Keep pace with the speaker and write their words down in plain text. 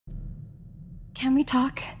Can we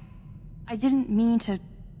talk? I didn't mean to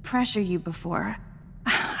pressure you before.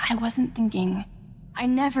 I wasn't thinking. I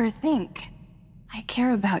never think. I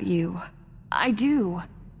care about you. I do.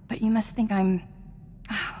 But you must think I'm...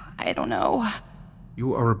 I don't know.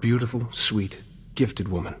 You are a beautiful, sweet, gifted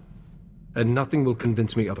woman. And nothing will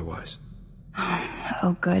convince me otherwise.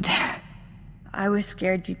 Oh, good. I was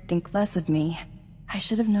scared you'd think less of me. I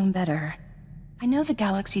should have known better. I know the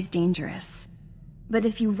galaxy's dangerous. But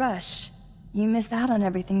if you rush, you miss out on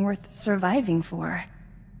everything worth surviving for.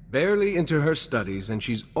 Barely into her studies, and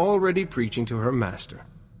she's already preaching to her master.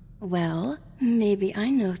 Well, maybe I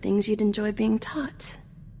know things you'd enjoy being taught.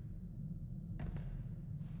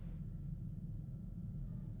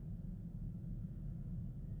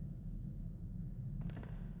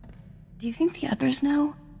 Do you think the others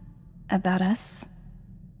know? About us?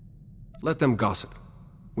 Let them gossip.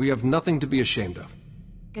 We have nothing to be ashamed of.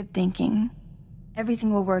 Good thinking.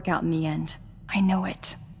 Everything will work out in the end. I know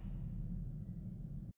it.